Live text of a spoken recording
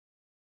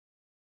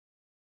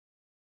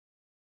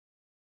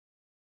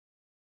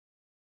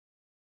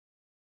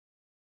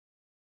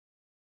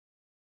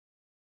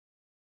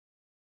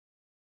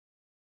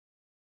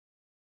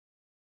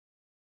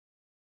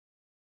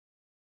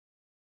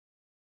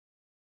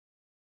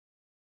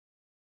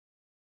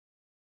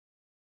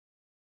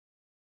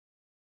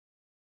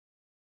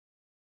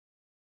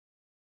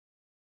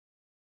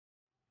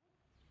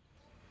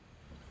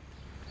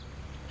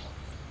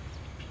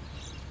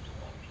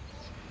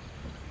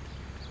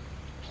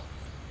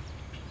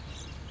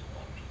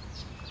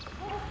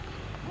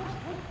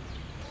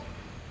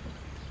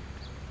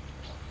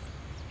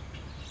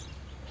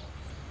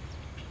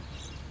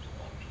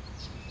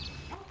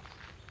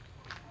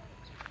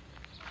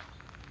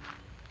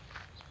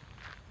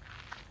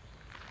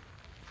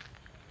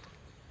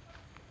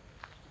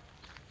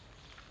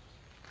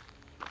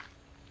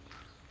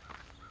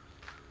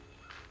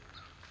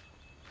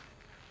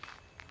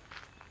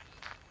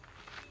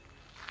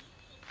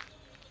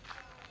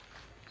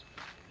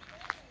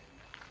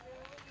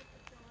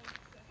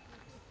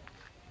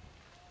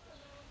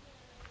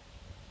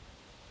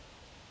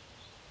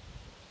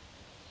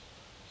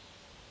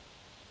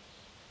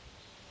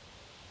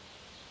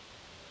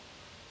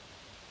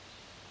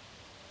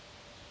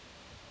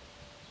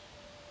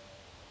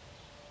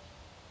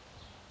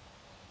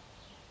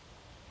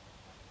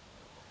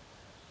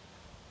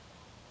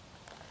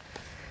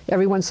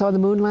Everyone saw the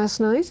moon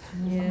last night?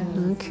 Yeah.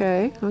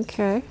 Okay,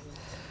 okay.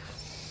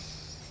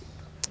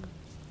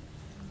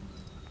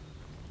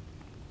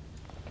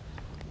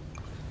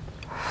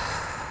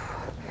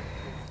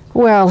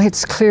 Well,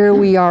 it's clear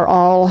we are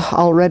all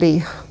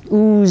already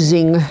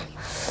oozing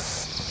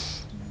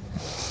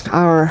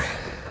our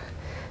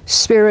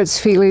spirits,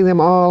 feeling them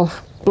all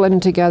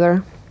blend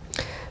together,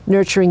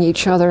 nurturing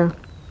each other,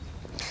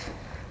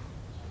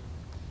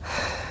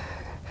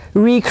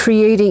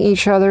 recreating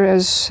each other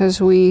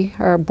as we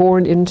are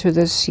born into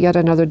this yet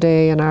another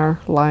day in our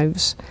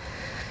lives.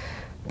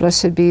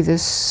 Blessed be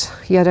this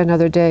yet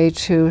another day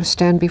to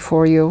stand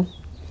before you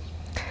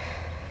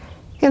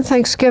in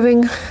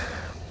thanksgiving,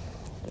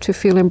 to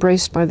feel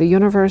embraced by the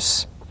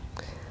universe,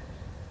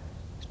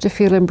 to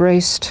feel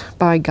embraced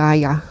by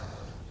Gaia.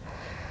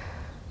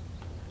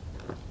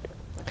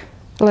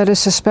 Let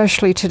us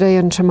especially today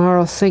and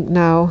tomorrow think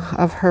now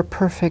of her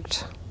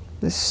perfect,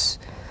 this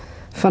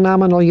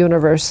phenomenal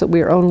universe that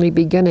we are only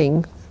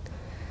beginning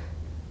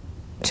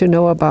to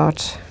know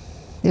about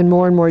in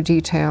more and more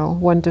detail,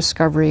 one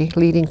discovery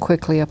leading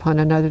quickly upon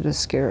another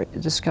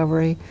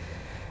discovery.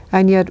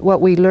 And yet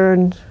what we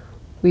learn,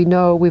 we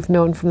know, we've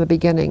known from the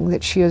beginning,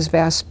 that she is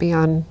vast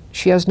beyond,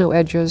 she has no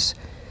edges,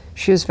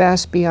 she is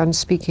vast beyond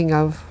speaking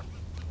of.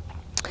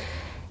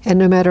 And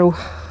no matter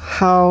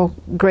how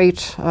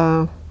great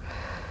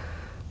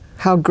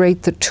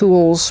the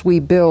tools we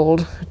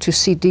build to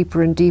see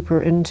deeper and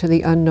deeper into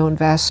the unknown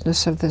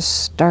vastness of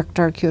this dark,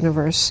 dark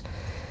universe,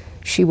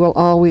 she will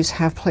always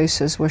have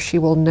places where she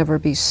will never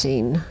be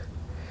seen.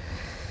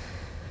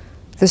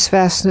 This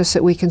vastness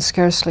that we can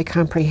scarcely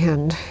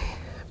comprehend,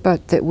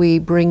 but that we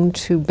bring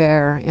to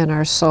bear in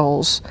our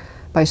souls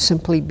by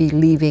simply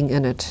believing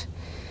in it,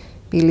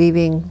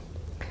 believing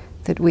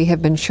that we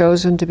have been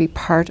chosen to be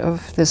part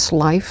of this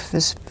life,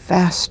 this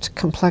vast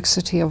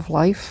complexity of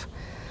life,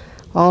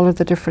 all of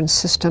the different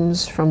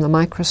systems from the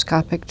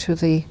microscopic to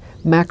the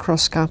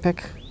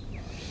macroscopic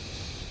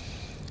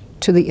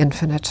to the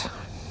infinite.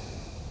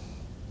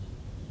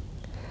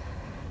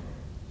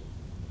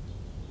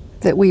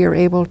 That we are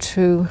able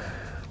to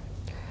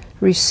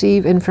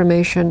receive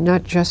information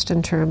not just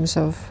in terms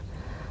of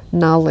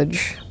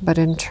knowledge, but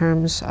in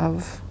terms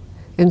of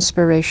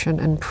inspiration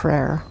and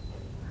prayer.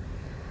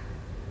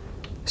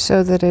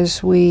 So that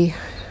as we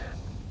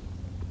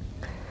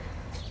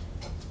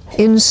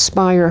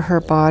inspire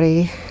her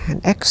body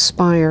and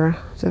expire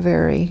the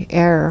very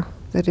air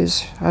that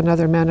is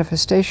another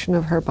manifestation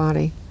of her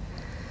body,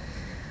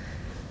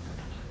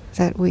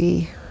 that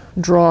we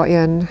draw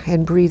in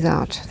and breathe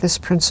out this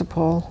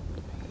principle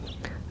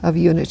of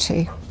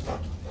unity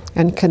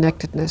and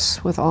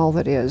connectedness with all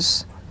that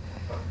is.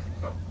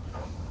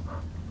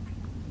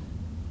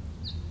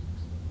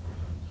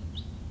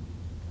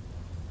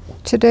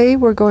 Today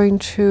we're going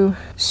to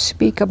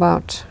speak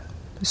about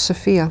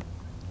Sophia.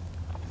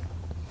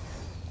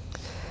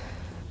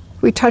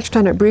 We touched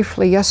on it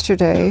briefly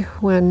yesterday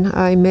when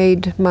I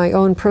made my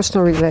own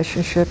personal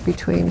relationship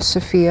between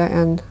Sophia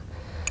and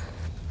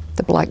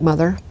the Black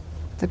Mother,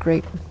 the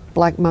great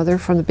Black Mother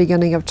from the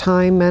beginning of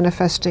time,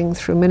 manifesting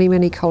through many,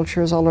 many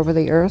cultures all over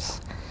the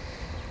earth,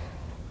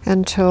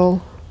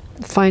 until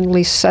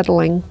finally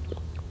settling.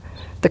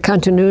 The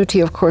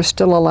continuity, of course,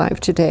 still alive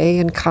today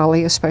in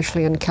Kali,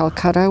 especially in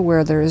Calcutta,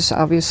 where there is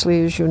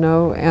obviously, as you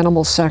know,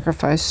 animal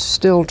sacrifice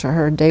still to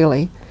her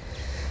daily.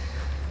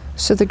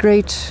 So the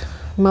great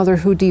Mother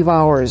who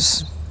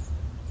devours,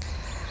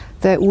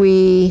 that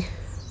we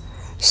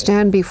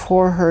stand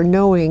before her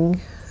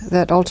knowing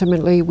that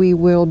ultimately we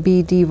will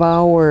be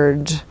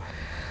devoured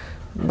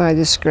by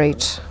this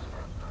great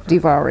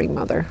devouring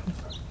Mother,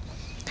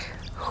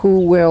 who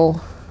will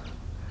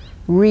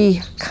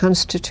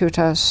reconstitute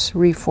us,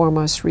 reform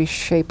us,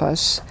 reshape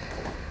us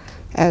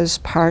as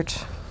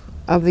part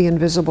of the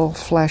invisible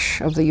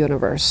flesh of the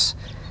universe,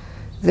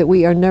 that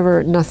we are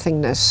never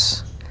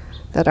nothingness,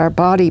 that our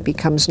body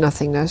becomes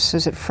nothingness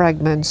as it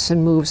fragments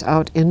and moves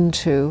out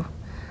into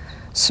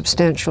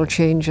substantial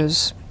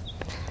changes,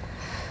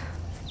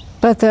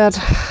 but that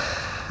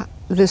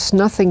this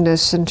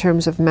nothingness in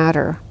terms of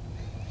matter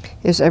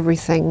is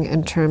everything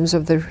in terms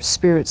of the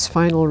spirit's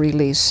final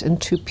release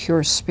into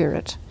pure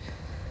spirit.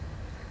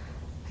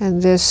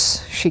 And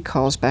this she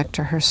calls back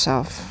to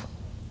herself.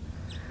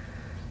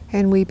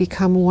 And we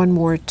become one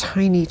more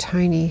tiny,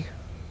 tiny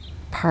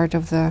part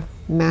of the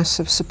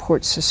massive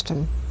support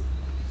system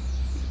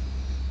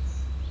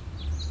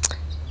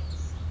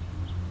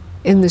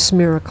in this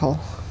miracle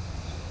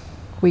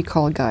we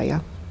call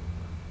Gaia.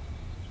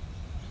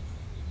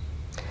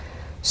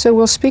 So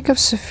we'll speak of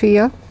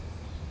Sophia,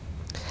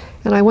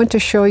 and I want to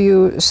show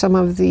you some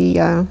of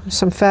the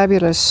some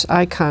fabulous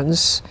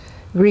icons,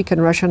 Greek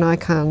and Russian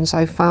icons.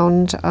 I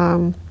found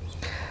a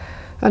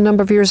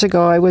number of years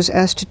ago. I was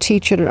asked to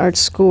teach at an art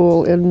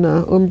school in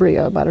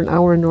Umbria, about an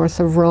hour north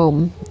of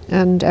Rome.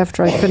 And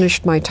after I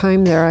finished my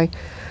time there,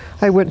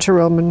 I went to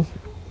Rome and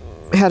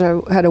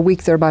had a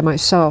week there by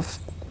myself.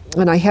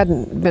 and I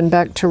hadn't been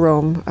back to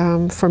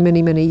Rome for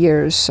many, many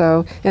years.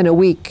 So in a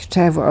week, to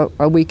have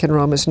a week in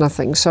Rome is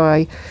nothing. So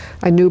I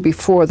knew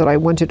before that I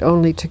wanted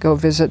only to go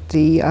visit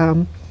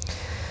the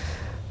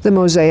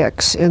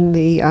mosaics in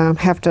the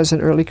half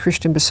dozen early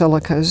Christian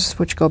basilicas,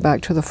 which go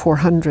back to the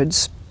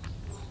 400s.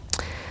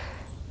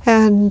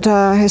 And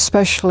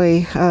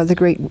especially the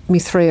great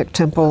Mithraic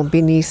temple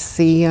beneath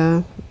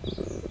the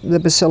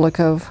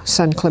Basilica of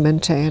San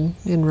Clemente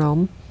in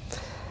Rome.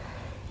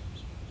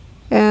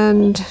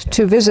 And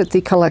to visit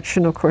the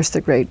collection, of course,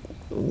 the great,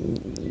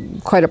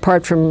 quite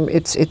apart from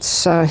its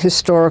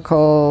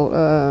historical,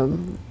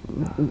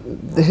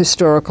 the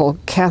historical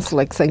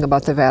Catholic thing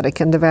about the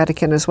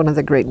Vatican is one of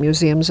the great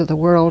museums of the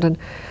world, and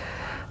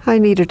I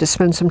needed to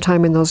spend some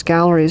time in those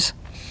galleries.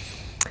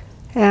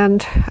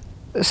 And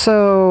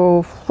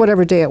so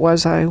whatever day it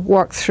was, I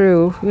walked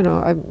through,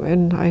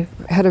 and I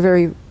had a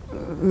very,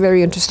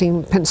 very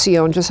interesting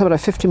pension, just about a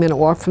 50-minute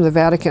walk from the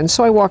Vatican.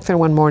 So I walked there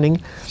one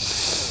morning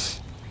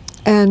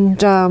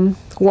and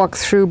walked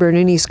through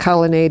Bernini's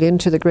colonnade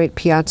into the great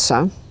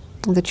piazza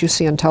that you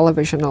see on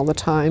television all the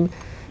time.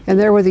 And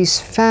there were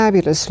these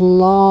fabulous,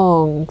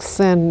 long,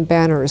 thin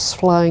banners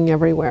flying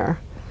everywhere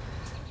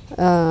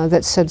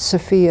that said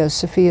Sophia,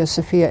 Sophia,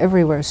 Sophia,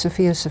 everywhere,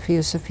 Sophia,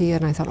 Sophia, Sophia.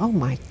 And I thought, oh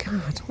my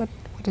God, what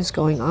is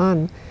going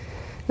on?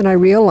 And I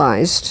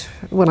realized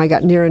when I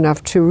got near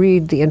enough to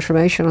read the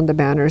information on the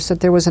banners that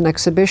there was an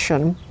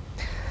exhibition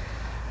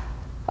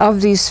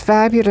of these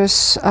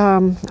fabulous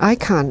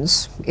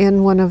icons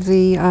in one of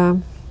the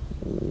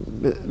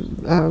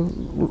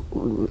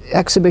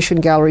exhibition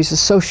galleries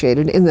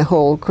associated in the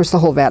whole, of course, the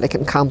whole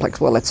Vatican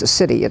complex. Well, it's a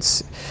city,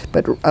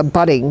 but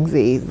abutting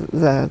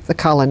the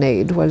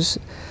colonnade was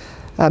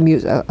a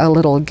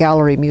little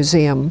gallery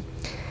museum.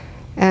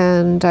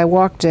 And I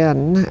walked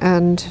in,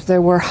 and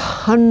there were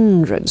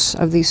hundreds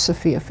of these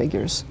Sophia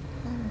figures.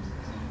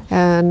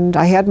 And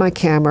I had my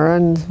camera,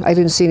 and I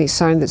didn't see any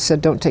sign that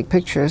said "Don't take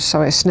pictures,"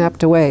 so I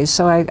snapped away.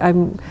 So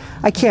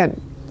I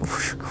can't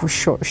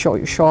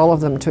show all of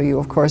them to you,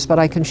 of course, but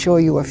I can show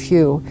you a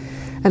few.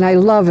 And I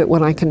love it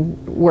when I can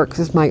work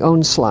with my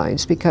own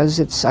slides, because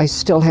I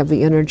still have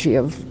the energy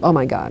of, oh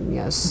my God,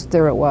 yes,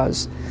 there it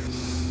was.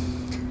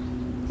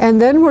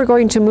 And then we're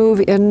going to move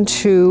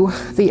into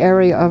the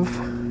area of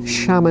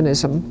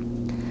shamanism,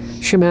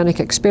 shamanic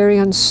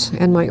experience,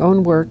 and my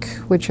own work,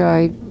 which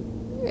I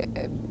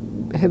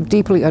have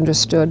deeply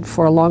understood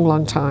for a long,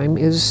 long time,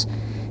 is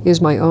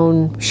my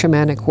own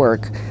shamanic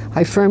work.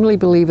 I firmly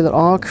believe that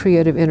all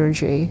creative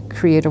energy,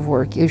 creative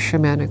work, is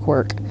shamanic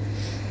work.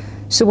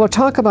 So we'll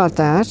talk about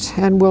that,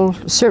 and we'll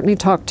certainly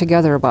talk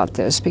together about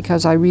this,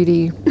 because I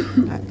really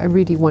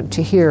want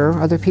to hear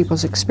other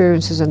people's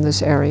experiences in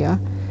this area.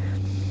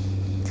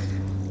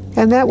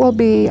 And that will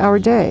be our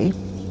day,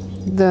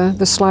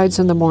 the slides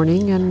in the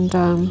morning, and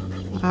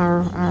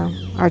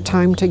our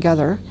time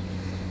together.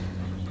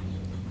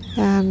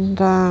 And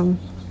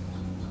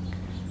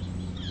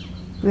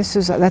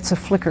that's a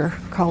flicker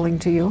calling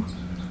to you.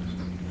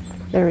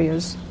 There he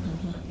is.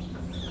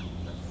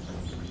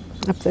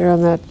 Up there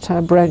on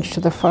that branch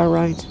to the far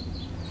right.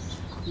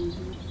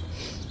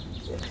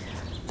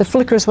 The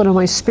flicker is one of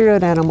my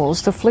spirit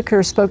animals. The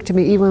flicker spoke to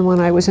me even when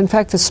I was, in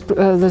fact,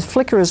 the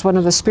flicker is one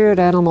of the spirit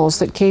animals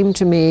that came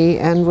to me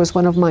and was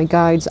one of my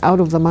guides out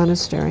of the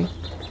monastery.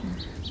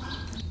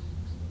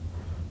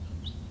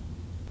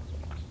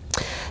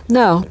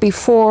 Now,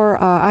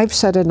 before I've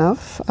said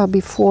enough,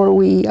 before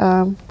we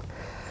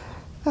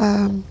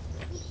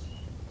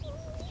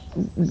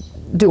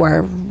do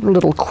our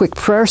little quick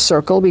prayer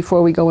circle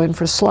before we go in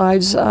for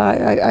slides,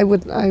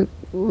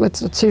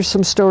 let's hear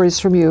some stories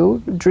from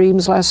you.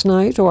 Dreams last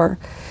night, or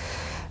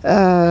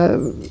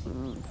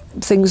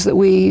things that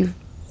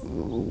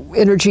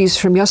energies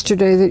from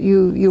yesterday that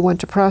you want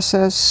to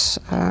process.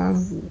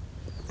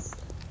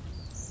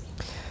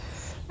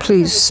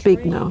 Please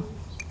speak now.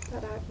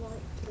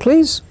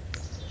 Please.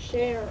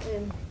 Share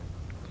and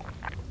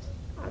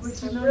would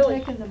you mind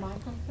taking the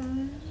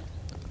microphone?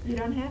 You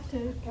don't have to.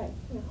 Okay.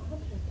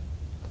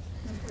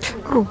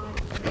 Oh.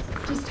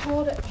 Just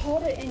hold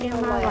it in your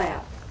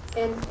lap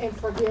and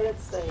forget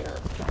it's there.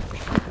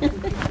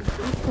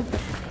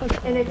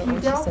 And if you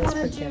don't want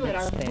to do it,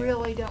 I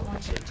really don't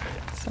want you to.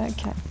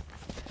 Okay.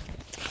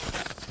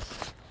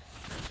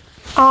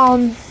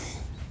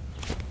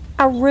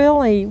 I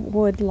really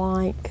would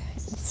like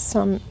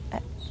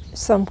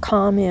some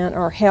comment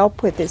or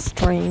help with this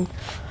dream.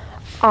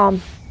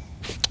 And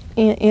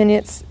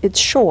it's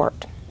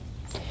short.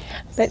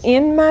 But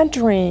in my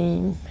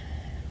dream,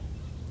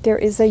 there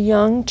is a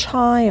young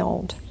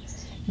child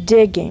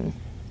digging.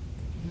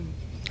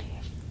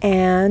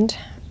 And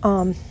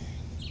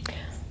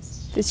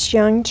this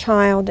young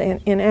child,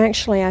 and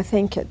actually I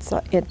think it's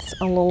a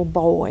little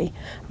boy,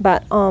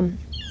 but a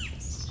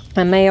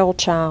male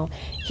child,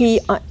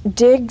 he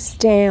digs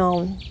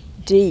down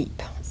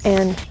deep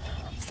and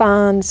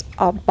finds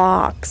a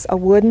box, a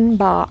wooden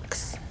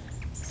box,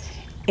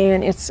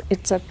 and it's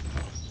a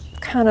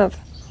kind of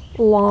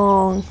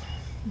long,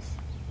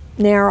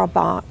 narrow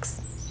box.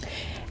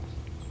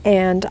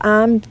 And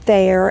I'm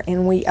there,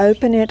 and we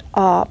open it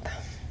up,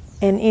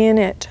 and in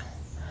it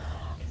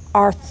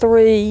are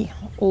 3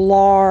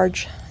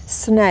 large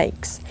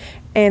snakes.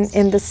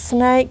 And the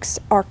snakes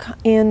are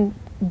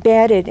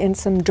embedded in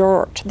some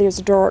dirt.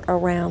 There's dirt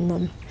around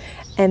them.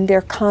 And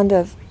they're kind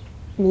of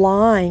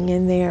lying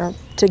in there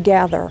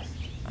together.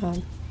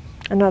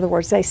 In other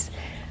words, they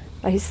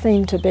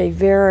seem to be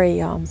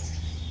very,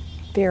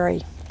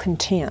 very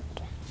content.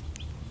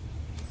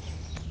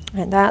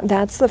 And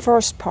that's the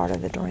first part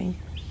of the dream.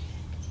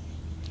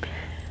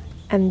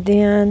 And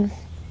then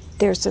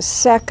there's a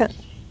second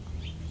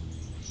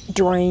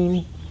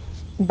dream,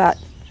 but,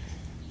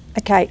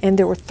 okay, and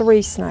there were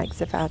 3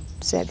 snakes, if I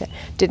said that,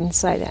 didn't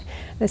say that.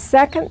 The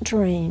second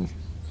dream,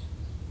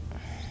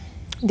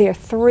 there are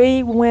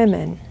 3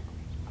 women,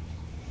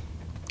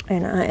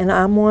 and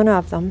I'm one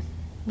of them,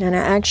 and I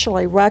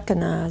actually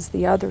recognize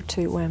the other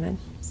 2 women.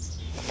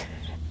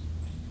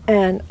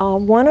 And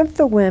one of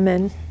the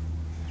women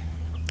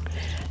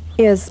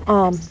is,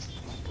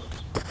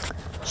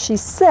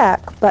 she's sick,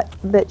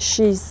 but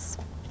she's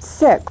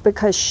sick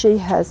because she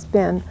has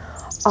been,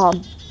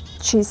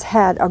 she's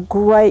had a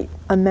great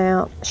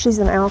amount, she's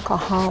an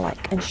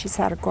alcoholic, and she's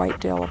had a great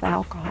deal of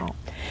alcohol.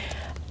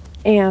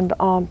 And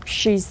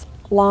she's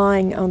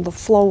lying on the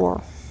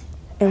floor,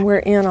 and we're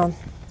in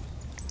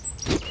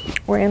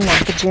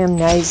like a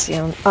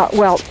gymnasium,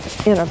 well,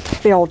 in a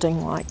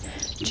building like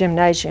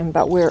gymnasium,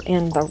 but we're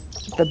in the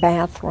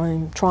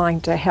bathroom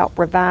trying to help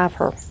revive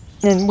her.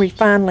 And we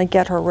finally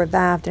get her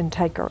revived and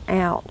take her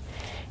out.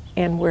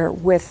 And we're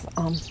with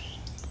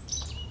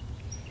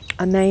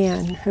a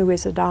man who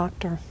is a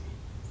doctor.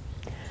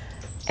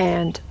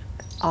 And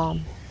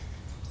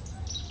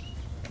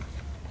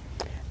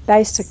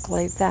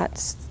basically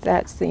that's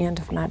the end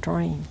of my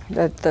dream.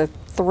 The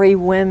 3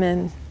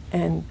 women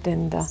and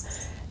then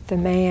the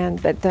man.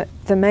 But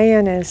the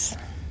man is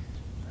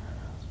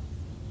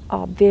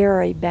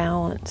very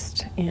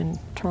balanced in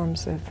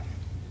terms of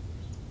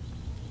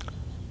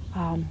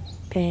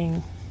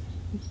being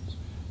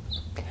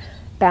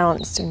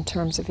balanced in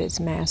terms of his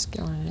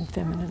masculine and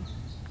feminine.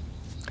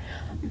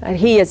 But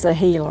he is a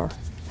healer,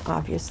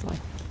 obviously.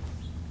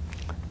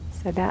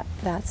 So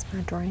that's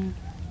my dream.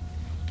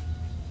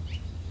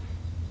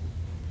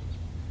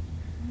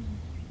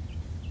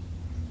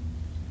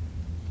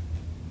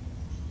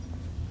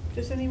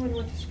 Does anyone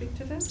want to speak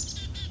to that?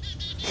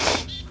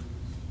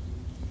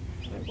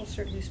 I will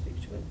certainly speak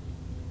to it,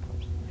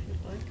 if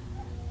you'd like.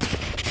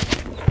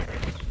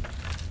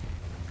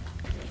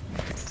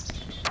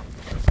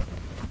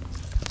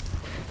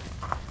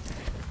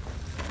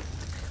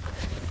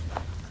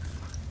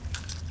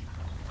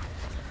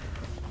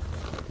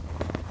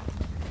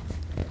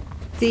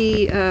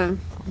 The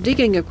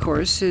digging, of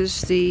course,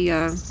 is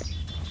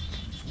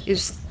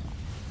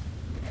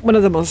one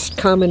of the most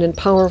common and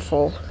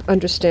powerful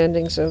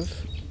understandings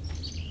of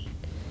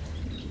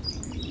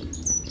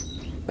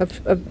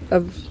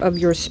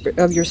your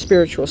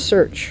spiritual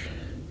search.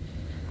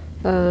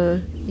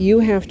 You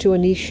have to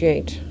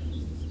initiate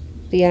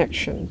the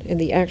action,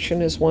 and the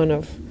action is one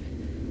of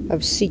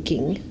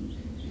seeking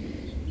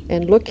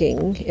and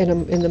looking in a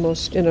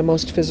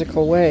most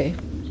physical way.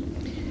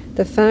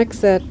 The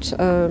fact that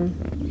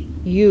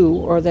you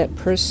or that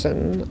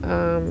person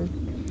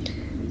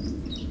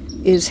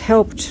is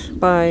helped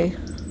by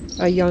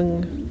a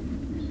young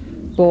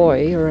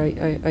boy or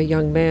a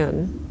young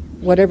man,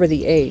 whatever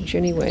the age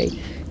anyway,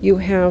 you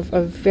have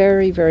a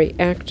very, very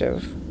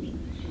active,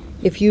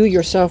 if you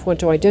yourself want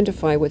to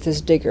identify with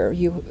this digger,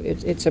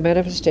 it's a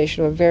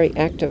manifestation of a very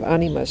active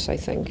animus, I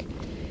think.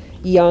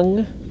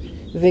 Young,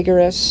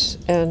 vigorous,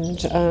 and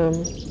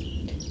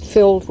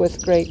filled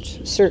with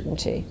great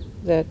certainty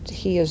that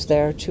he is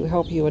there to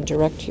help you and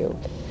direct you.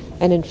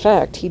 And in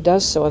fact, he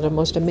does so in a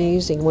most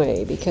amazing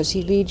way, because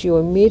he leads you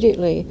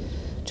immediately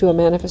to a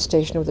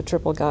manifestation of the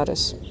triple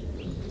goddess.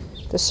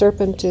 The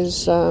serpent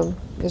is of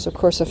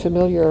course a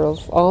familiar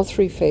of all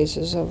 3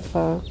 phases of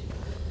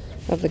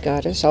the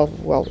goddess,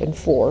 well, in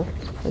 4,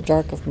 the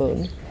dark of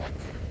moon.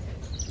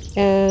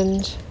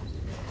 And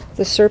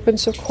the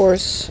serpents, of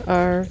course,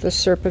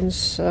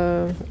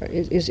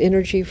 is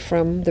energy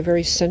from the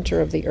very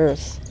center of the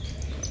earth.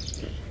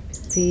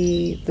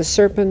 The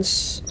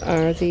serpents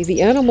are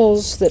the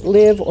animals that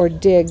live or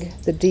dig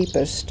the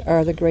deepest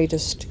are the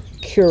greatest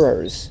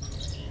curers.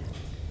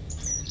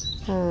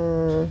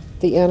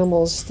 The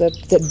animals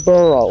that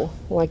burrow,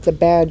 like the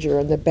badger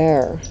and the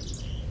bear,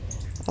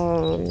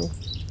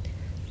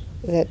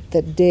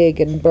 that dig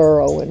and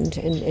burrow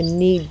and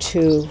need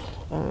to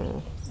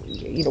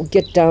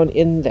get down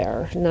in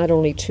there, not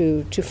only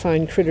to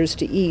find critters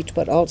to eat,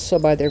 but also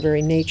by their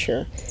very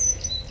nature.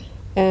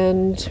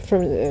 And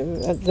from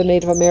the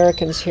Native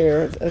Americans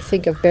here,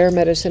 think of bear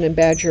medicine and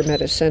badger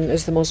medicine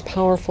as the most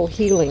powerful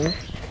healing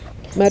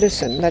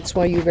medicine. That's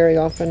why you very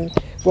often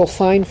will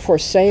find for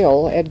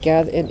sale at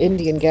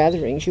Indian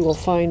gatherings, you will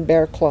find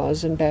bear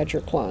claws and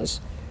badger claws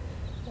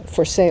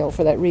for sale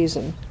for that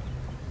reason.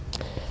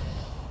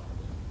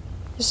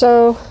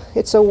 So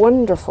it's a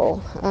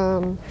wonderful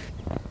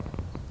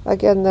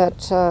Again,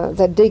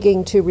 that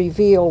digging to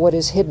reveal what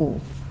is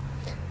hidden.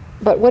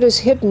 But what is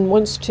hidden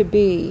wants to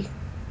be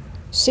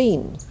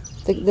seen.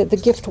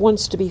 The gift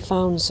wants to be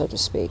found, so to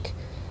speak.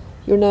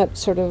 You're not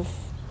sort of,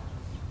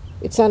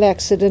 it's not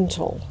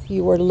accidental.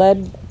 You were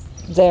led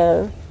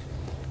there,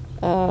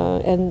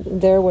 and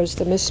there was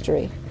the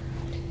mystery.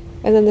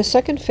 And then the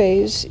second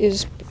phase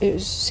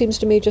seems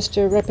to me just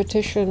a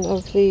repetition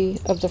of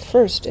the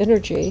first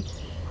energy.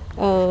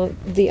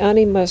 The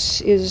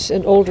animus is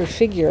an older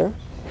figure,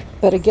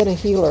 but again a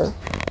healer,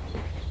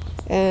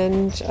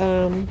 and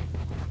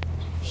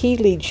he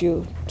leads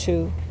you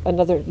to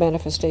another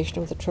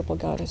manifestation of the triple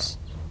goddess.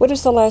 What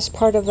is the last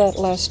part of that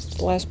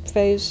last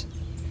phase?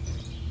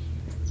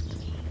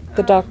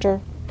 The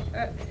doctor?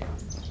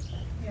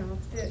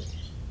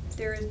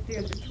 There are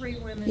the three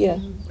women, Yeah.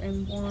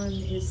 and one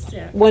is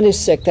sick. One is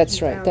sick, that's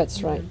He's right, out that's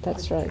with- right,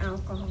 that's with right.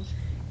 Alcohol,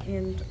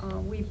 and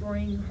we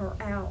bring her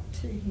out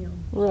to him.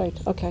 Right,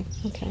 okay.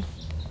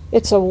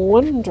 It's a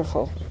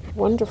wonderful,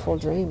 wonderful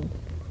dream.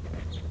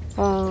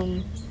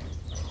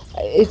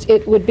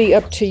 It would be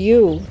up to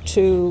you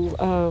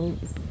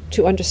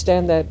to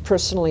understand that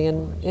personally,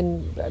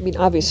 and I mean,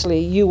 obviously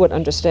you would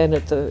understand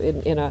it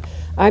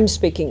I'm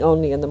speaking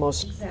only in the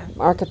most Exactly.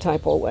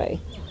 archetypal way,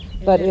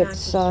 And but then I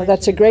it's can take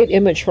that's a it. great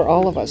image for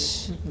all of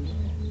us.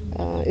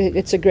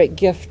 It's a great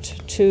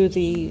gift to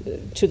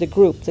the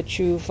group that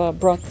you've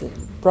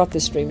brought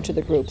this dream to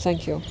the group.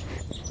 Thank you.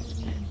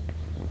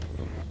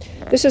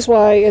 This is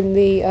why in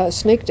the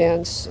snake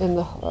dance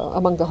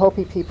among the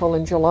Hopi people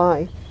in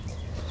July,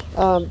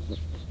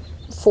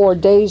 4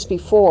 days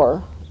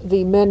before,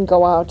 the men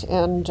go out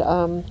and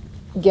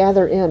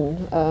gather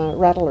in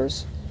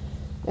rattlers,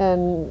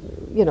 and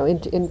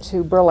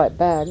into burlap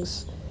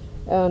bags,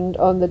 and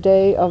on the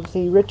day of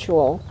the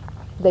ritual,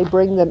 they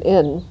bring them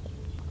in.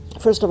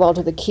 First of all,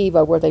 to the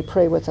kiva where they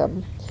pray with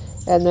them,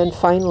 and then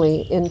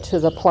finally into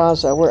the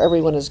plaza where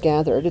everyone is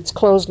gathered. It's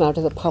closed now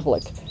to the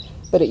public,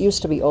 but it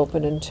used to be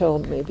open until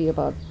maybe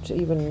about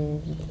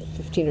even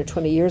 15 or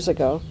 20 years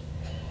ago.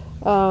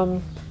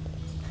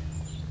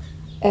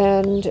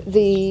 And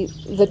the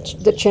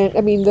chant,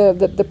 I mean,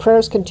 the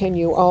prayers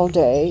continue all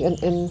day, and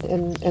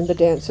the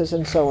dances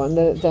and so on.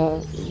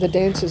 The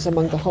dances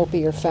among the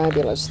Hopi are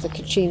fabulous. The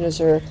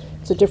kachinas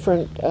it's a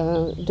different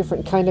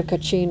kind of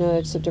kachina.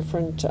 It's a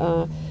different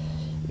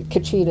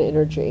kachina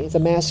energy. The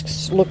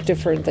masks look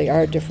different, they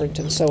are different,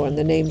 and so on.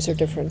 The names are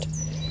different.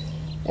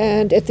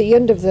 And at the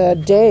end of the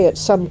day, at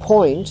some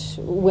point,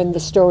 when the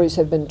stories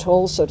have been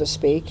told, so to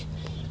speak,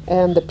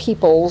 and the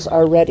peoples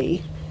are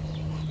ready,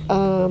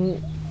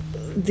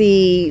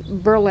 the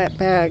burlap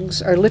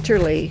bags are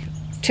literally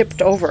tipped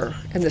over,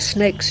 and the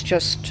snakes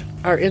just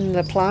are in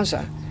the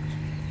plaza.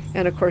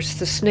 And of course,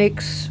 the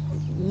snakes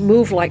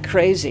move like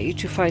crazy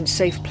to find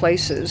safe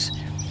places,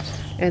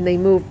 and they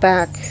move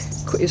back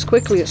as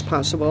quickly as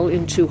possible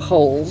into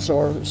holes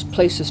or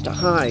places to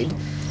hide.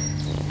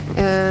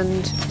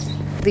 And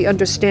the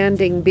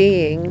understanding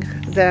being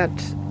that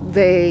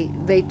they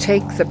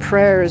take the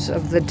prayers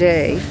of the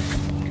day,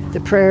 the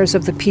prayers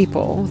of the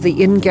people,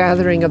 the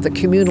ingathering of the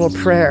communal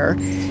prayer,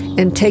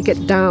 and take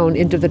it down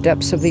into the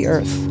depths of the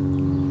earth.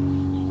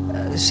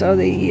 So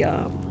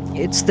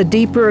it's the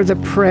deeper the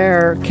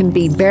prayer can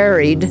be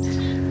buried,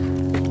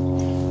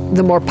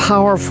 the more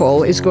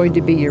powerful is going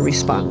to be your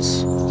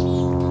response.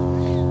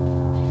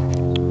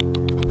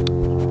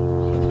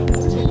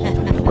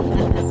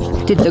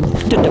 Did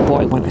the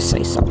boy want to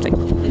say something?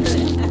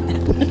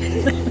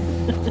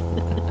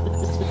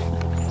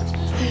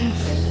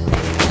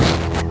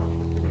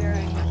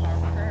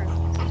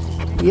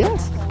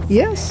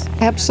 Yes,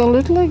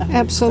 absolutely.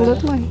 That's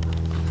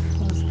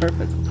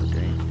perfect.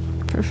 Okay.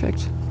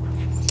 Perfect.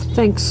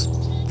 Thanks.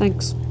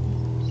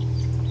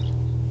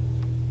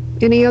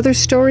 Any other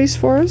stories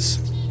for us?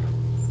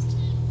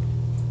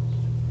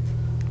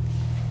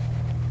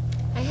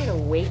 I had a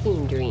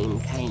waking dream,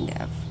 kind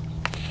of,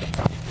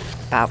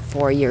 about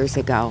 4 years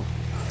ago.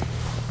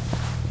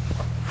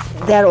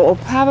 That will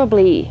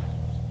probably,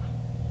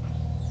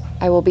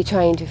 I will be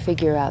trying to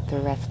figure out the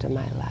rest of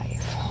my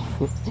life.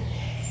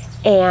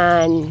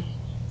 And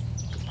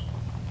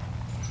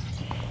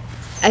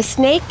a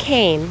snake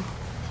came,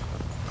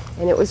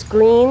 and it was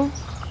green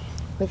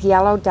with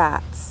yellow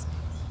dots.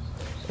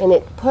 And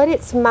it put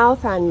its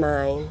mouth on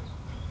mine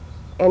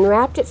and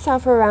wrapped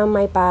itself around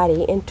my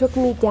body and took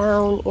me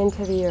down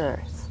into the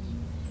earth.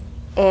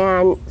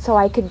 And so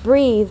I could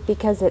breathe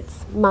because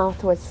its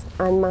mouth was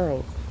on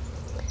mine.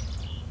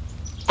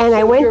 And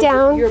I went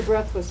down. Your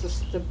breath was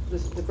the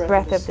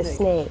breath of the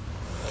snake.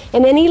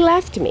 And then he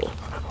left me.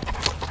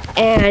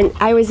 And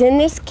I was in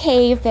this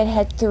cave that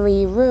had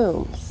 3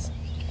 rooms.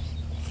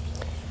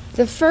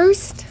 The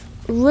first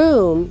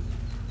room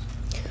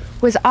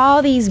was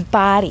all these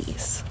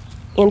bodies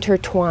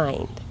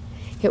intertwined.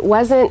 It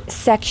wasn't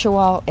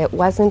sexual, it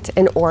wasn't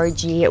an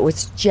orgy, it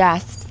was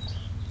just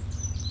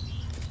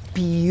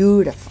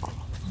beautiful.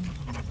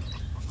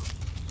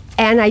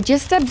 And I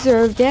just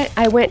observed it.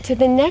 I went to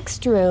the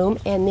next room,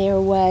 and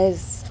there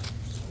was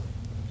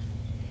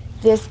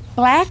this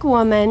black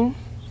woman,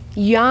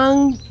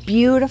 young,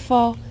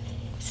 beautiful,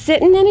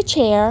 sitting in a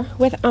chair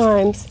with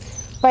arms,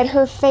 but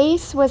her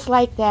face was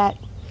like that,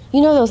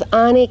 you know those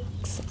onyx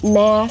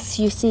masks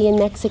you see in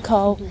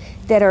Mexico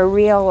that are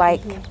real,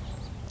 like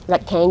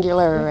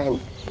rectangular, and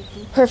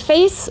her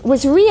face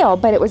was real,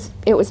 but it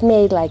was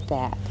made like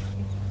that.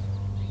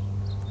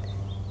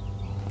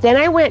 Then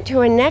I went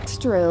to a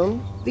next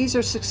room. These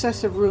are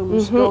successive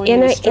rooms going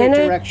in a straight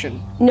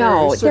direction.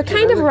 No, they're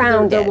kind of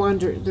rounded.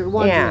 They're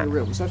wandering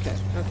rooms. Okay.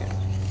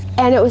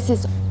 And it was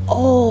this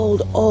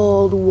old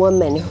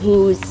woman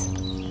whose,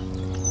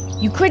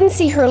 you couldn't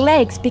see her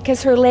legs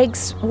because her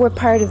legs were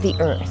part of the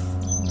earth.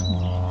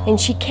 And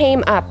she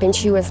came up and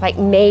she was like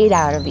made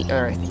out of the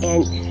earth.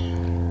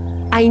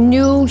 And I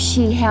knew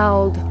she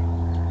held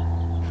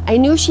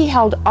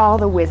all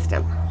the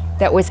wisdom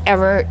that was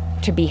ever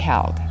to be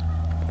held.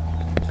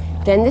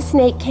 Then the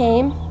snake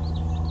came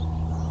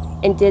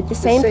and did the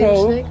same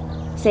thing. Snake?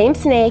 Same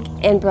snake,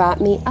 and brought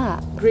me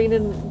up. Green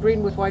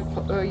with white,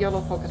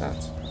 yellow polka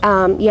dots.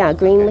 Yeah,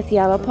 green with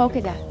yellow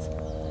polka dots.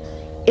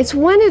 It's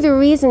one of the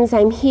reasons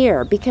I'm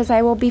here, because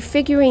I will be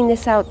figuring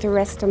this out the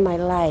rest of my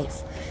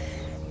life.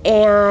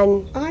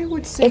 And I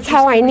would say it's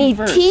how I need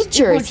reverse. teachers.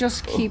 It will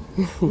just keep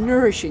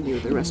nourishing you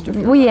the rest of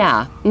your Well, life.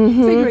 yeah.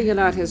 Figuring it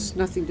out has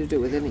nothing to do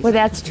with anything. Well,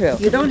 that's true.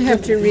 You don't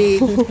have to read.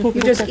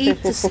 You just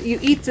eat the you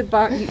eat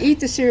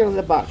the cereal in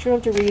the box. You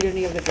don't have to read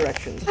any of the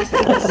directions. You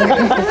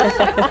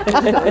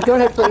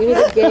don't have to play any of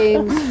the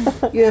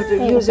games. You have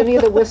to use any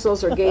of the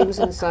whistles or games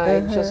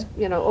inside. Just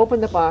open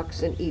the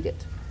box and eat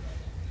it.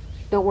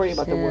 Don't worry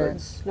about the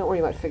words. Don't worry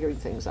about figuring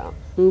things out.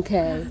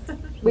 Okay.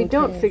 We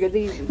don't figure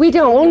these. We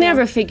don't. We'll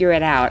never figure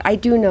it out. I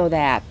do know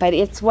that, but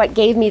it's what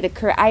gave me the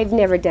courage. I've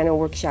never done a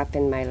workshop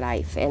in my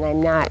life, and I'm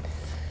not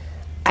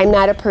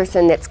a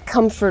person that's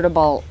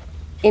comfortable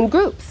in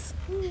groups.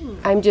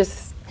 I'm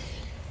just.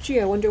 Gee,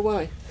 I wonder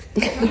why.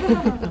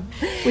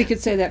 We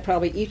could say that.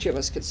 Probably each of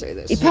us could say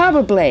this.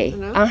 Probably.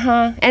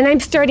 know? And I'm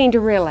starting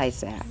to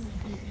realize that.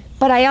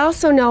 But I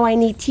also know I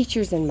need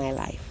teachers in my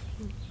life.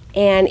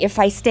 And if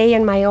I stay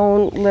in my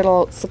own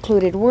little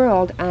secluded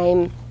world,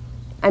 I'm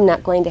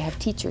not going to have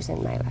teachers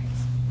in my life.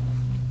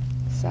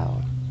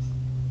 So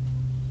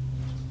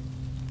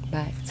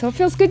it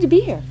feels good to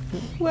be here.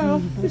 Well,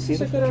 this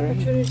is a good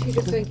opportunity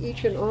to thank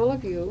each and all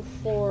of you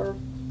for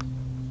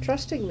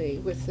trusting me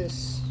with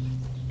this.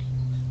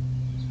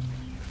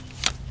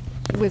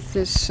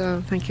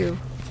 Thank you,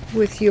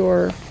 with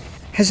your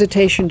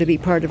hesitation to be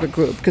part of a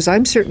group, because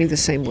I'm certainly the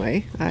same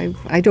way.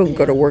 I don't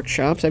go to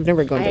workshops. I've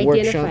never gone to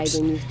workshops. I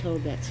identified when you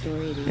told that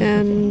story to me.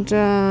 And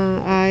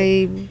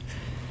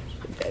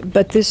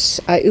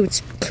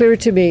it's clear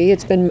to me.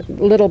 It's been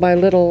little by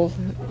little.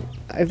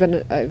 I've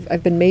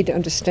been made to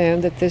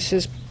understand that this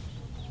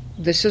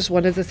is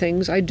one of the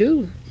things I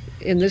do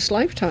in this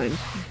lifetime.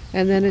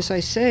 And then, as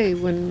I say,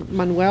 when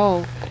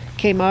Manuel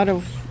came out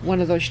of one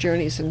of those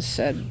journeys and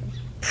said,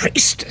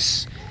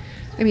 "Priestess,"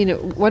 I mean,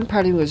 one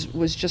part of me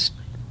was just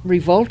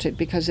revolted,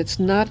 because it's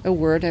not a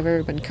word I've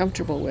ever been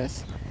comfortable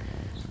with.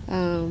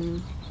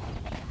 Even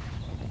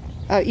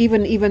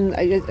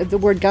the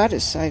word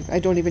goddess, I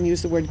don't even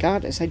use the word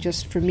goddess.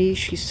 For me,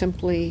 she's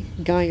simply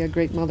Gaia,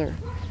 Great Mother.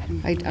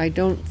 I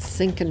don't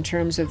think in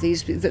terms of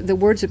these. The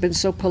words have been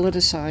so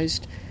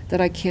politicized that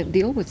I can't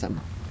deal with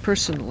them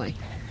personally.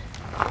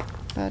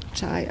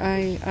 But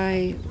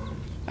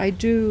I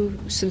do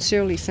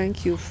sincerely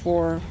thank you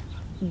for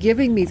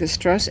giving me this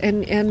trust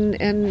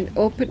and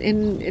open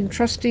in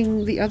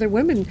trusting the other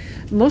women.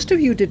 Most of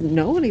you didn't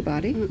know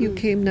anybody. Mm-mm. You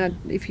came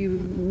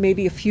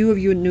maybe a few of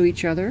you knew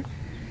each other.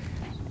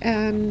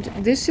 And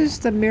this is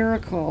the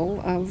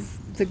miracle of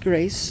the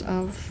grace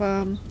of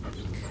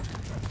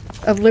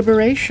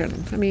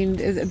liberation. I mean,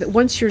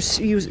 once you're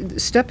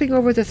stepping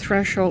over the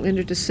threshold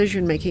into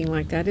decision making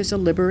like that is a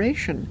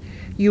liberation.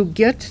 You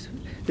get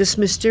this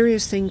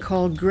mysterious thing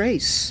called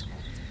grace,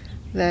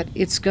 that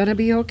it's going to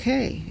be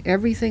okay.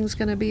 Everything's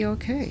going to be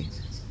okay.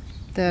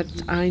 That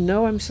I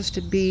know I'm supposed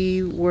to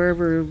be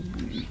wherever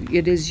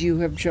it is you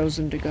have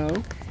chosen to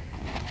go.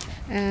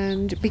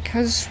 And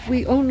because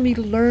we only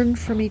learn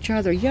from each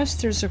other. Yes,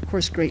 there's of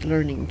course great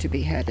learning to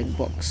be had in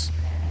books,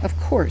 of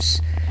course.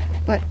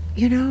 But,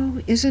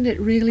 isn't it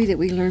really that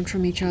we learn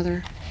from each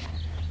other?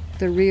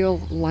 The real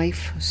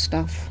life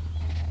stuff.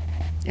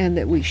 And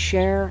that we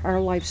share our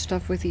life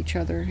stuff with each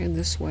other in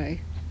this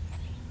way.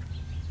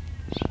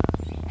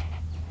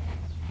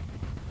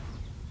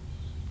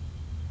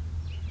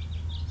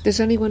 Does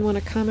anyone want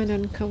to comment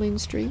on Colleen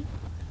Street?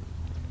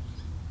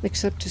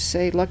 Except to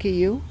say, lucky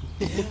you.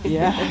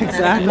 Yeah,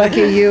 exactly.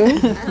 Lucky you.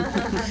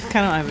 It's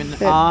kind of, I'm in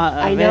awe of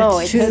it. I know,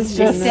 it's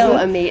still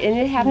amazing. And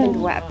it happened,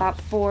 about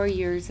 4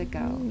 years ago.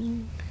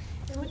 And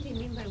what do you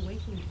mean by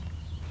waking?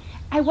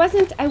 I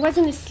wasn't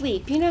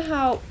asleep. You know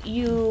how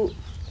you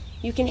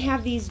can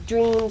have these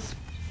dreams.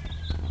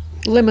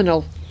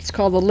 Liminal. It's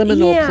called the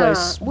liminal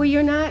place. Where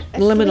you're not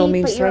asleep, Liminal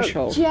means but you're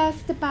threshold.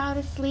 just about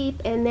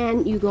asleep, and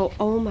then you go,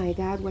 oh my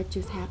God, what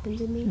just happened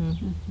to me?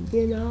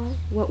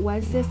 Mm-hmm. What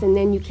was this? And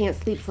then you can't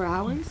sleep for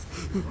hours.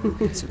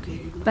 It's okay.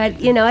 But,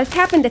 it's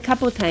happened a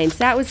couple of times.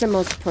 That was the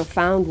most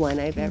profound one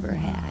I've ever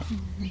had.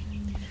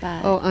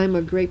 But Oh, I'm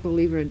a great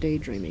believer in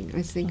daydreaming.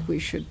 I think we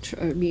should,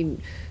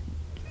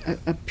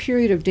 a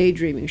period of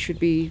daydreaming should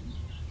be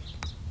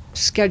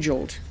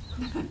scheduled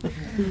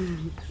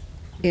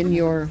in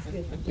your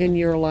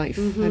life.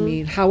 I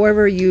mean,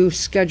 however you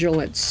schedule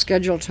it,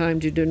 schedule time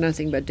to do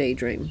nothing but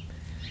daydream.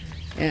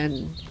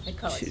 And I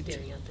call it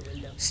staring out the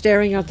window.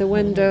 staring out the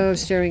window,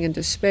 staring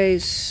into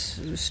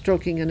space,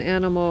 stroking an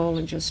animal,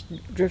 and just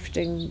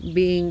drifting,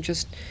 being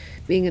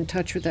in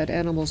touch with that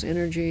animal's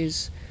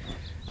energies.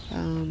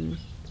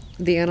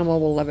 The animal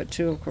will love it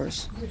too, of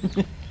course.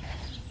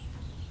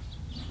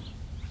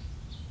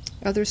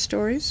 Other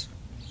stories?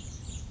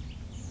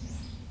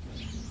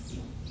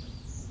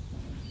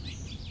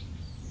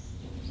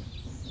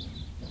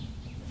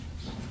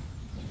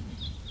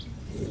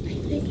 I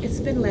think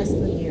it's been less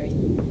than a year.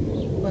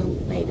 Well,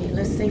 maybe,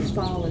 let's say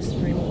fall or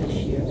spring this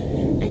year.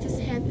 I just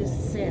had this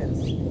sense,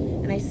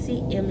 and I see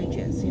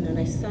images, and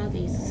I saw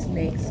these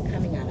snakes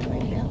coming out of my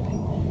belly.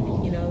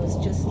 It was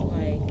just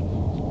like,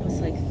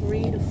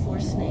 3 to 4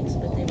 snakes,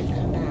 but they would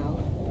come out,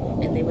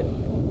 and they would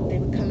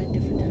come at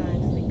different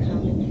times, and they'd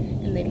come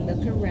and they'd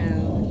look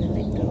around, and then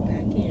they'd go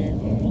back in,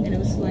 and it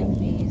was like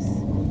these,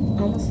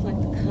 almost like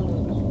the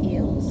color of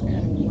eels, kind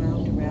of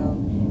wound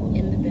around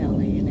in the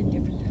belly, and at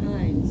different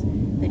times,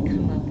 they'd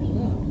come up and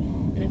look.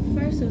 And at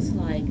first it was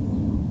like,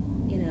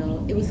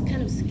 it was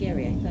kind of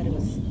scary. I thought it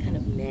was kind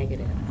of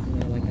negative,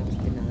 like I was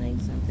denying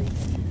something.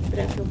 But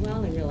after a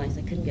while I realized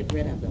I couldn't get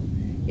rid of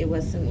them. It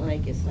wasn't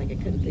like, it's like I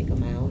couldn't think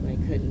them out, and I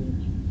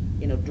couldn't,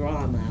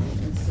 draw them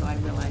out. And so I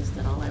realized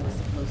that all I was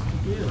supposed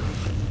to do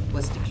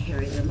was to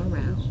carry them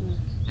around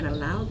and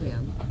allow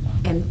them,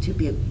 and to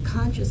be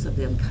conscious of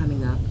them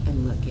coming up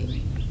and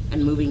looking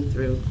and moving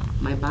through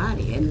my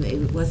body. And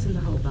it wasn't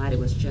the whole body, it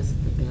was just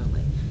the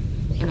belly.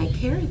 And I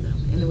carried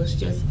them, and it was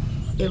just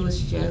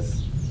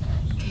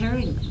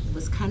carrying them. It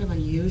was kind of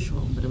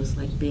unusual, but it was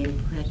like being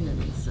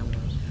pregnant in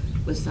someone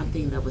with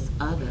something that was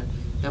other,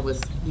 that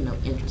was,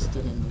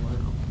 interested in the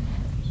world.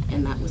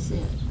 And that was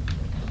it.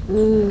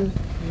 And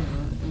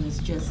it's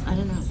just, I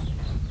don't know.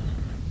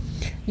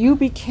 You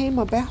became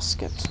a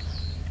basket.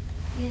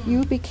 Yeah.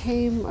 You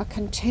became a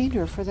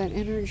container for that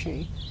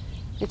energy.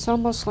 It's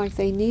almost like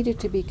they needed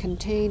to be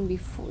contained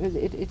before.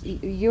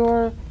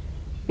 Your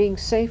being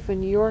safe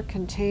in your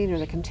container,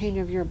 the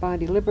container of your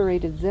body,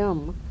 liberated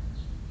them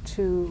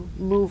to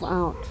move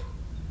out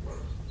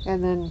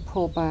and then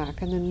pull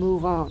back, and then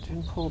move out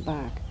and pull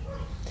back.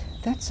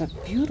 That's a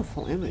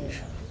beautiful image.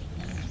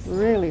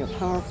 Really a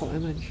powerful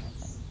image.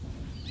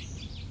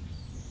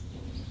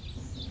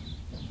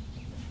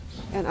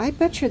 And I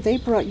bet you they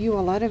brought you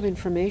a lot of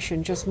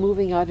information, just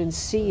moving out and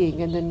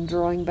seeing, and then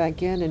drawing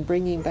back in and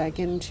bringing back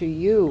into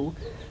you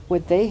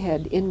what they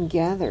had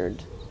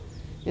ingathered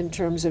in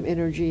terms of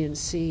energy and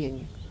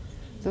seeing.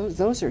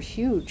 Those are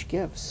huge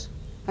gifts.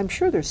 I'm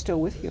sure they're still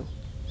with you.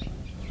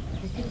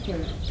 I think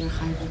they're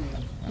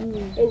hibernating.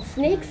 And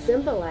snakes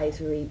symbolize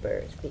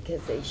rebirth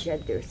because they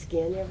shed their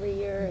skin every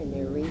year and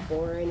they're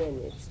reborn,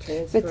 and it's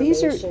transformation. But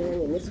these are,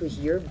 and this was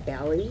your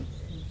belly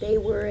they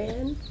were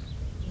in.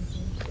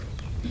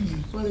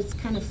 Well, it's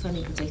kind of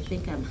funny because I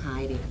think I'm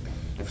hiding.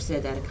 I've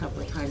said that a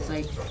couple of times.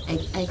 I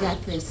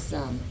got this,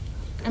 I'm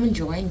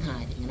enjoying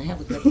hiding, and I have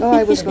a good... Oh,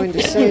 I was going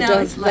to say,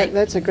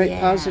 that's a great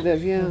yeah.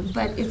 positive, yeah.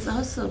 But it's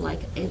also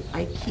like,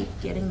 I keep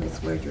getting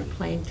this word, you're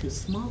playing too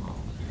small.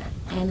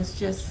 And it's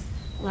just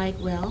like,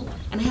 well,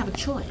 and I have a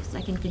choice.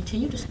 I can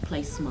continue to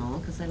play small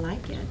because I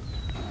like it,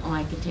 or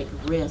I can take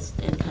a risk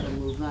and kind of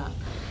move up.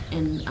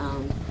 And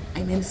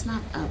I mean, it's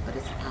not up, but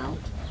it's out.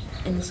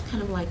 And it's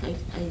kind of like,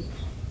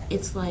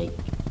 it's like,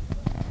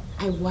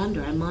 I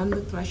wonder, I'm on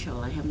the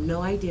threshold. I have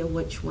no idea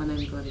which one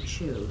I'm going to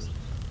choose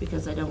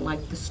because I don't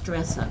like the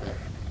stress of it.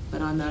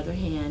 But on the other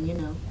hand,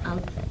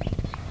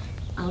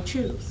 I'll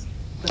choose.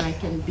 But I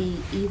can be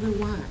either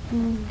one,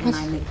 and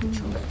I make the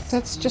choice.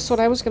 That's just what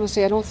I was going to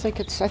say. I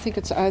think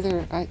it's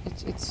either,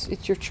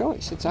 it's your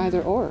choice. It's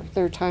either or.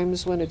 There are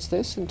times when it's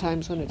this and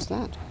times when it's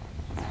that.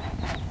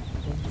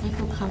 I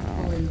feel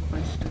comfortable in the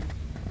question.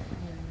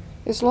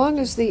 As long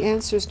as the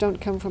answers don't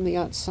come from the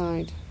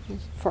outside,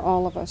 for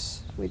all of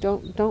us, we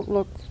don't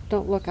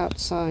look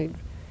outside.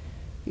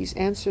 These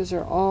answers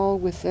are all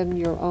within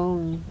your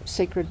own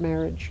sacred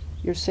marriage.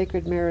 Your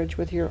sacred marriage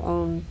with your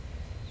own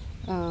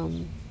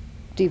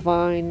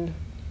divine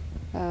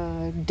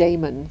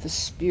daemon,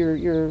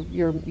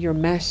 your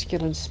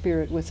masculine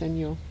spirit within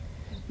you.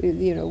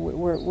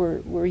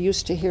 We're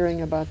used to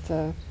hearing about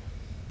the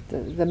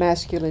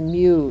masculine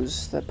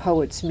muse, the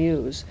poet's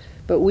muse,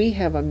 but we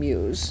have a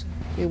muse,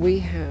 and we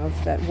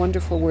have that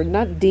wonderful word,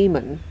 not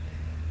demon,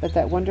 but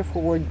that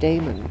wonderful word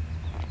daemon,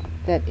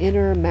 that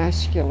inner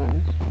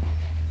masculine,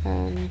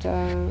 and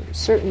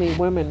certainly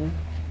women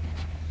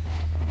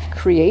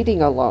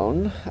creating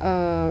alone,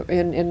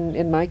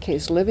 in my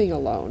case living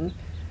alone,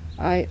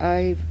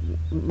 I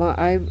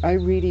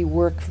really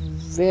work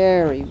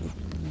very,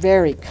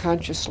 very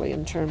consciously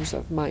in terms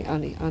of my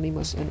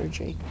animus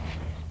energy.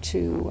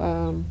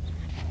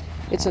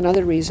 It's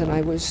another reason I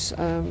was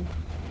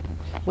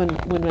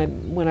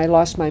when I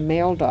lost my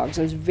male dogs,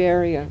 I was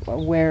very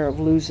aware of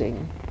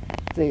losing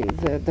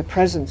the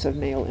presence of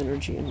male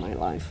energy in my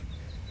life.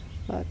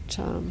 But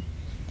I'm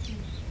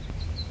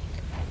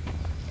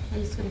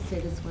just going to say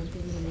this one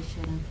thing and then I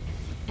shut up.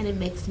 And it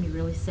makes me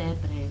really sad,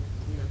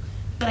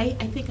 but I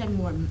think I'm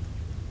more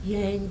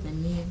yang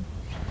than yin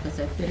because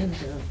I've been in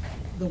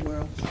the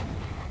world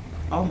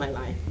all my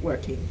life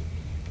working,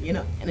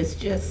 and it's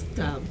just,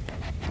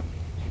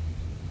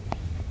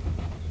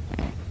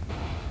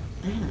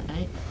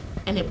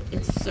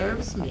 it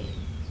serves me,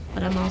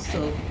 but I'm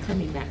also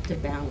coming back to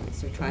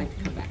balance or trying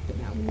to come back to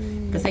balance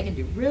because I can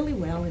do really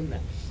well in the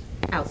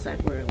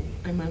outside world.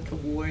 I'm like a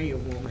warrior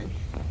woman,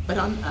 but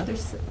on the other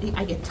side,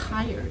 I get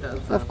tired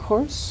of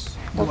course,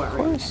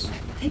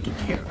 taken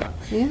care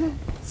of. Yeah.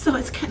 So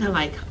it's kind of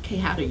like, okay,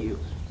 how do you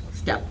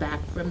step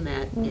back from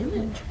that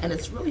image? And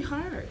it's really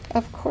hard.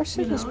 Of course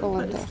it is, But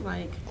Belinda. it's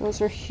like,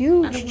 Those are I don't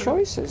huge wanna-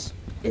 choices.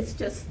 it's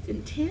just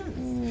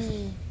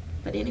intense.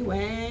 But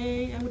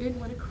anyway, I didn't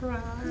want to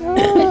cry.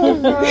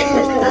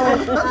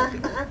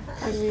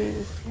 I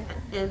mean,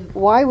 And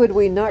why would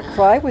we not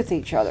cry with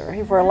each other?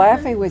 If we're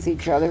laughing with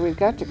each other, we've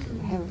got to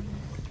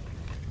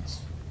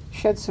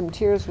shed some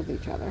tears with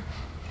each other.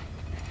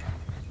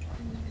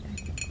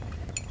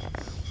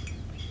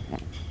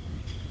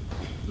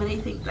 But I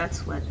think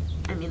that's what,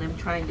 I'm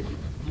trying to be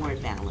more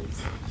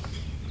balanced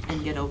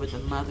and get over the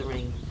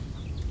mothering,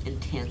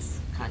 intense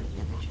kind of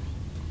energy.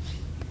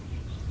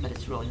 But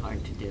it's really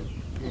hard to do.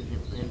 And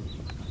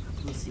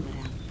we'll see what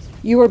happens.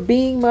 You are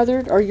being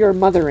mothered or you're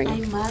mothering?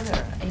 I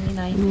mother.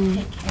 I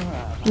take care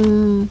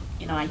of.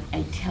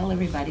 I tell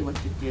everybody what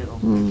to do.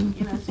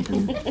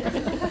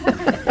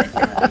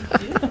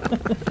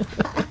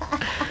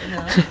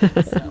 It's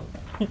just so.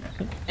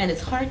 And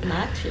it's hard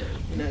not to.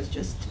 It's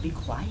just to be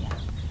quiet.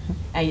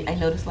 I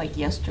noticed like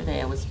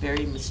yesterday I was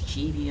very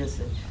mischievous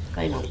and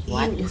kind of,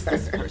 what is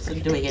this person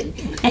doing?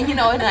 And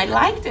I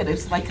liked it.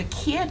 It's like a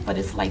kid, but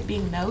it's like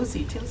being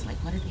nosy too. It's like,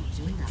 what are they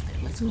doing out there?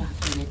 Let's go out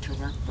there and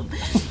interrupt them.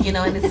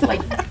 And it's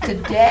like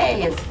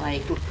today it's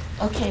like,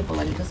 okay,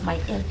 Belinda, because my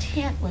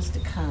intent was to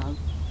come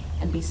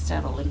and be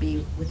settled and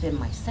be within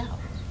myself.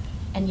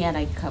 And yet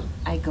I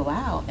go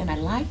out and I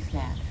like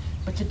that.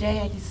 But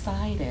today I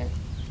decided,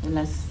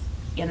 unless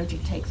energy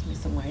takes me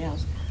somewhere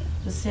else,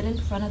 to sit in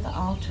front of the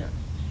altar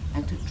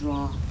and to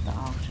draw the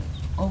altar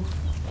over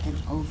and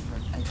over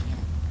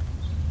again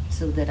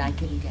so that I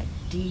can get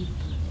deeper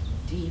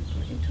and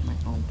deeper into my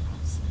own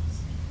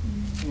process.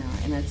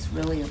 And that's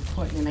really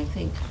important. And I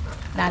think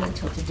not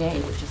until today,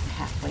 which is the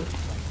halfway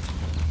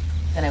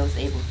point, that I was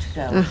able to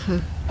go,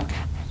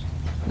 okay,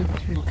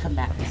 we'll come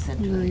back to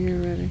center. No, you're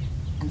ready.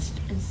 And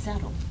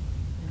settle.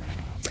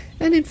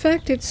 And in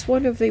fact, it's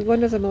one of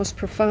the most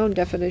profound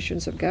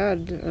definitions of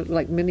God.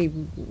 Like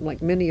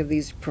many of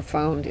these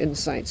profound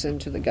insights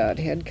into the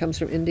Godhead, comes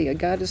from India.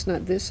 God is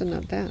not this and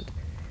not that,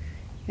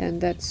 and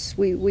that's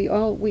we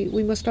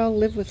must all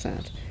live with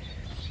that.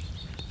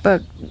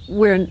 But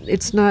we're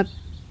not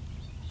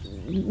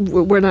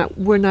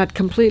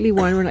completely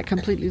one. We're not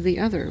completely the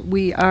other.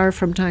 We are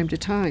from time to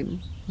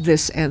time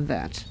this and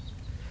that.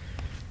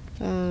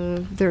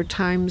 There are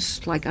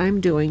times like I'm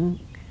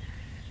doing.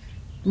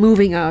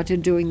 Moving out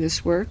and doing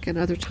this work, and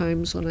other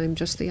times when I'm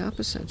just the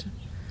opposite.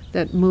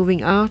 That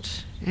moving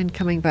out and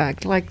coming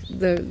back, like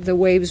the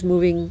waves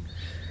moving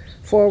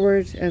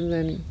forward and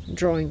then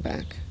drawing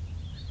back.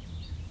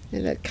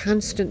 And that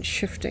constant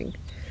shifting.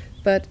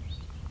 But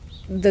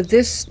the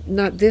this,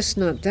 not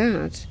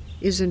that,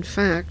 is in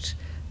fact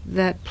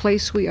that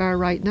place we are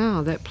right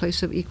now, that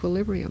place of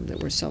equilibrium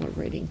that we're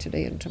celebrating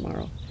today and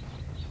tomorrow.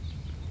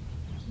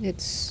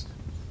 It's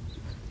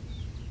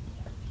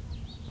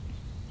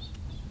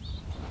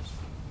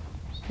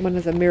one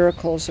of the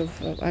miracles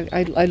of,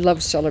 I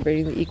love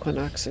celebrating the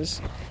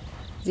equinoxes.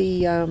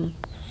 The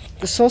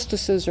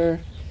solstices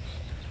are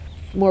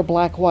more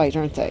black-white,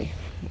 aren't they?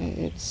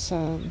 It's,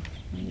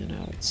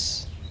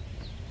 it's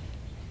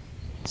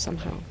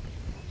somehow.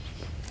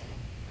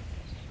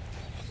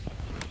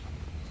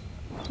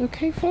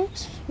 Okay,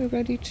 folks, we're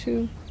ready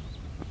to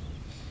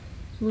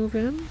move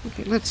in?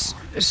 Okay, let's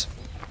just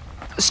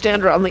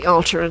stand around the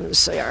altar and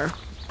say our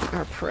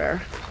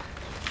prayer.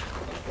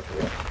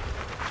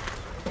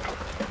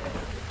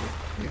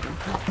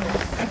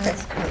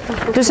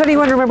 Does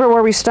anyone remember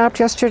where we stopped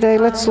yesterday?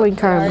 Let's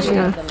link arms.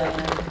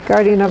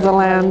 Guardian of the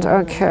land.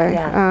 Okay.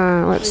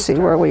 Let's see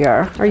where we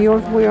are. Are you?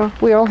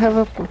 We all have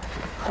a.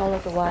 Call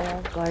of the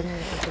wild, guardian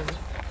of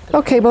the.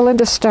 Okay,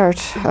 Belinda, start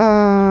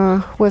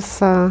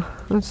with.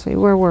 Let's see.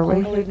 Where were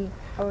we?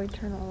 Oh,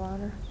 eternal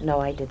water. No,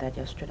 I did that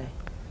yesterday.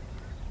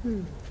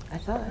 I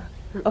thought.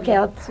 Okay,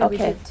 So we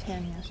okay. did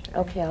 10 yesterday.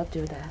 Okay, I'll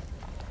do that.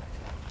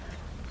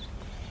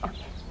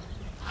 Okay.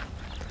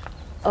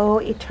 Oh,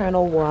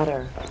 eternal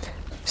water.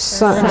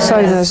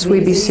 Sign us, we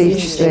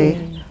beseech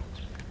thee.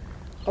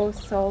 O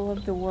soul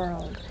of the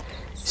world.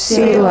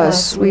 Seal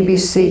us, we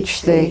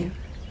beseech thee.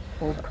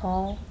 O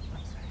call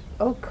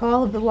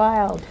of the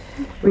wild.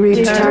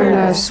 Return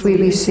us, we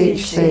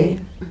beseech thee.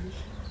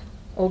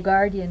 O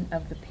guardian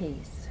of the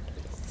peace.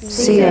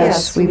 See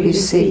us, we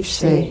beseech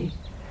thee.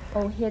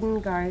 O hidden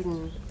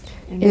garden,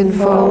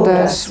 Enfold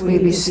us, we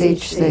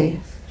beseech thee.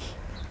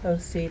 O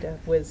seat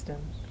of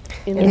wisdom.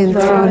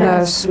 Enthrone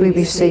us, we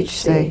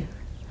beseech thee.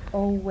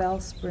 O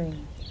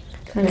wellspring.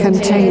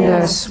 Contain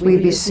us, we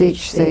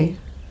beseech thee.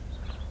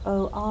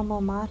 O alma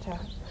mater.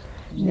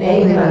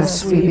 Name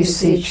us, we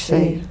beseech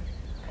thee.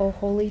 O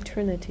Holy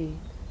Trinity.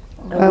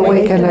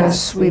 Awaken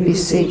us, we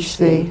beseech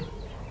thee.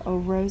 O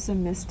Rosa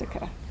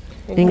Mystica.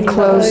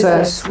 Enclose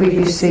us, we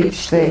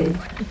beseech thee.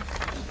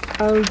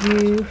 O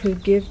you who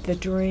give the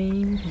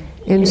dream.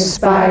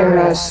 Inspire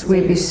us,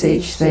 we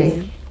beseech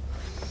thee.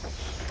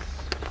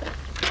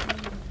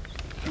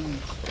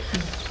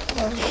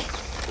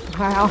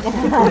 Wow.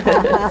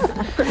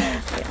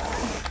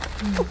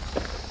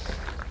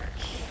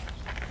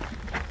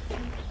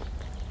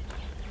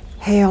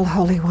 Hail,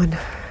 Holy One.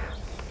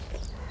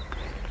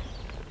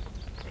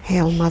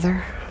 Hail,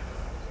 Mother.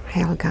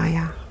 Hail,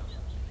 Gaia.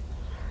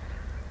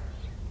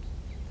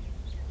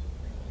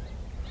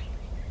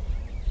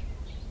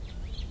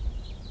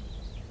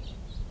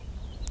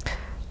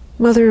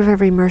 Mother of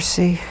every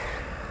mercy,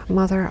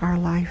 Mother our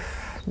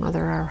life,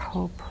 Mother our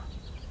hope,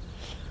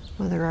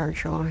 Mother our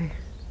joy.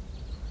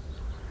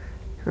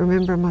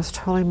 Remember, Most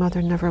Holy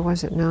Mother, never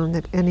was it known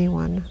that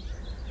anyone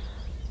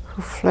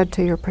who fled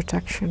to your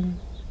protection,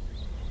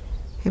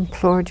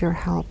 implored your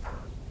help,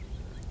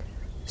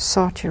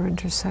 sought your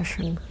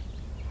intercession,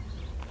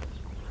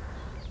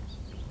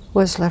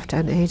 was left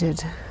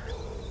unaided.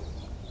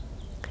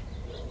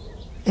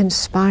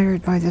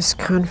 Inspired by this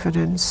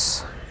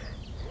confidence,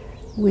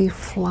 we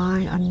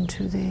fly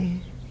unto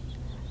thee.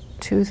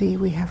 To thee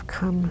we have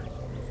come.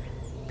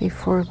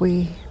 Before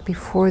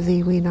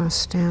thee we now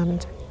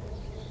stand.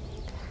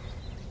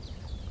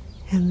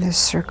 In this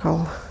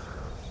circle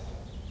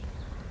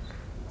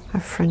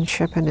of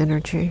friendship and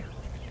energy,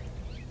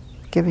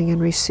 giving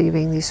and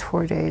receiving these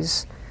 4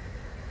 days,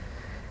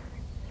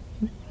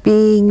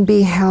 being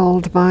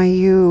beheld by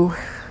you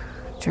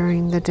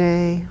during the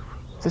day,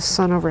 the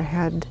sun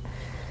overhead,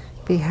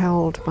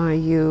 beheld by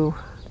you,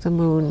 the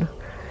moon,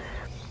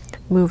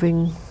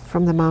 moving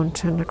from the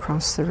mountain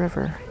across the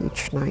river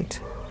each night.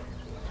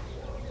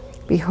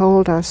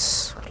 Behold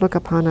us, look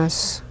upon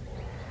us,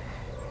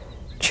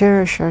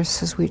 cherish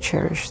us as we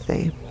cherish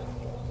thee.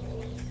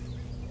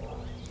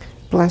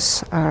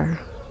 Bless our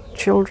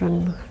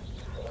children,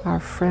 our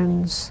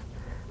friends,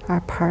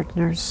 our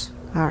partners,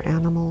 our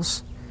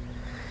animals,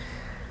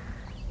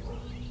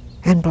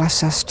 and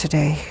bless us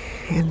today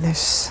in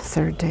this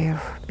 3rd day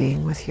of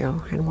being with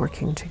you and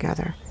working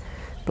together.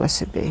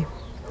 Blessed be.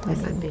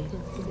 Amen.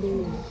 Blessed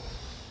be.